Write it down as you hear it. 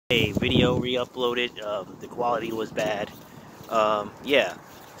A video re-uploaded. The quality was bad. Yeah.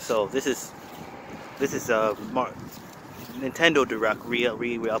 So this is Nintendo Direct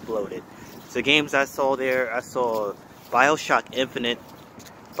re-uploaded. So games I saw there, I saw BioShock Infinite,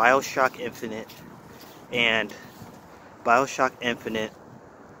 and BioShock Infinite.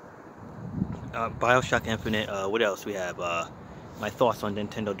 What else we have? My thoughts on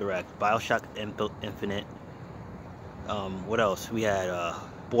Nintendo Direct. BioShock Infinite. What else? We had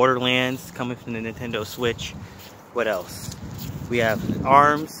Borderlands coming from the Nintendo Switch. What else? We have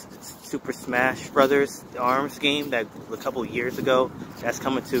ARMS, Super Smash Brothers, the ARMS game that a couple years ago. That's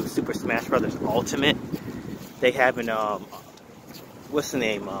coming to Super Smash Brothers Ultimate. They haven't what's the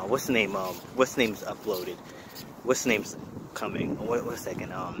name's uploaded. What's the name's coming? Wait a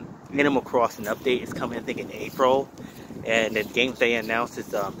second. Animal Crossing update is coming, I think, in April. And the games they announced is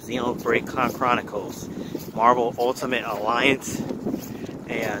Xenoblade Chronicles, Marvel Ultimate Alliance,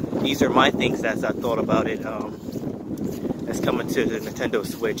 and these are my things as I thought about it. That's coming to the Nintendo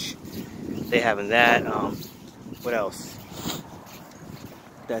Switch. They having that. What else?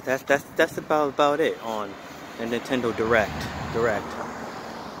 That's about it on the Nintendo Direct.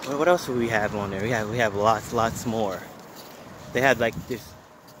 What else do we have on there? We have lots more. They had like this.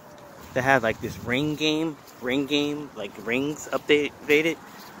 They had like this ring game, like rings updated,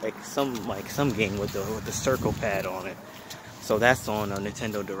 like some game with the circle pad on it. So that's on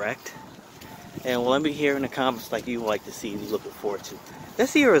Nintendo Direct. And let me hear in the comments like you like to see, you looking forward to.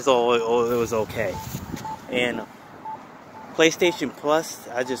 This year is it was okay. And PlayStation Plus,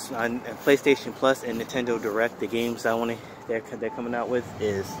 PlayStation Plus and Nintendo Direct, the games they're coming out with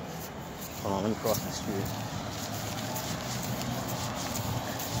is. Hold on, let me cross the street.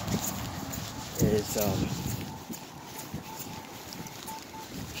 Is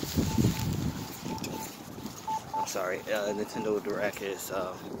I'm sorry, Nintendo Direct is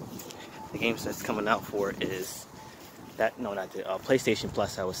the games that's coming out for it is that not the PlayStation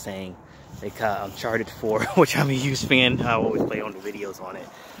Plus. I was saying they got Uncharted 4, which I'm a huge fan. I always play on the videos on it.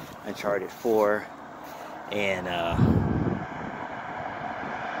 Uncharted 4 and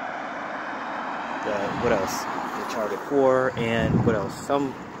what else? Uncharted 4 and what else?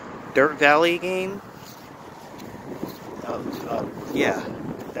 Some Dirt Valley game. Yeah,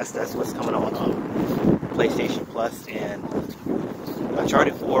 that's what's coming on PlayStation Plus. And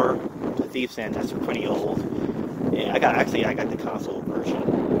Uncharted 4, The Thief's End, that's pretty old. And I got the console version,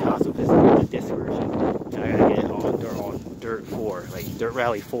 the disc version. And I gotta get it on Dirt 4, like Dirt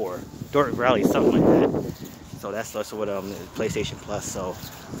Rally 4, Dirt Rally something like that. So that's what PlayStation Plus. So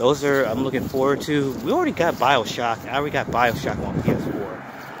those are I'm looking forward to. We already got BioShock. I already got BioShock on PS4.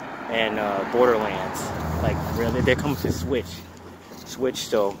 And Borderlands, like really, they're coming to Switch.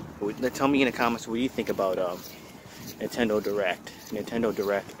 So tell me in the comments what you think about Nintendo Direct,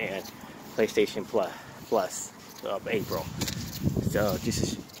 and PlayStation Plus April. So this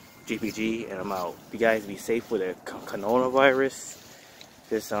is GPG, and I'm out. You guys be safe with the coronavirus.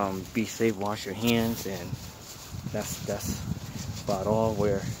 Just be safe, wash your hands, and that's about all.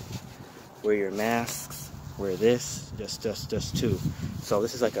 Wear your masks. Wear this, just two. So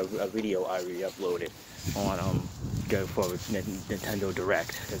this is like a video I re-uploaded on go for Nintendo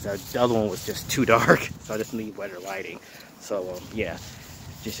Direct, because the other one was just too dark, so I just need better lighting. So yeah,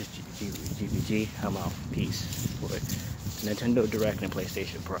 this is GPG. I'm out. Peace. For Nintendo Direct and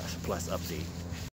PlayStation Plus update.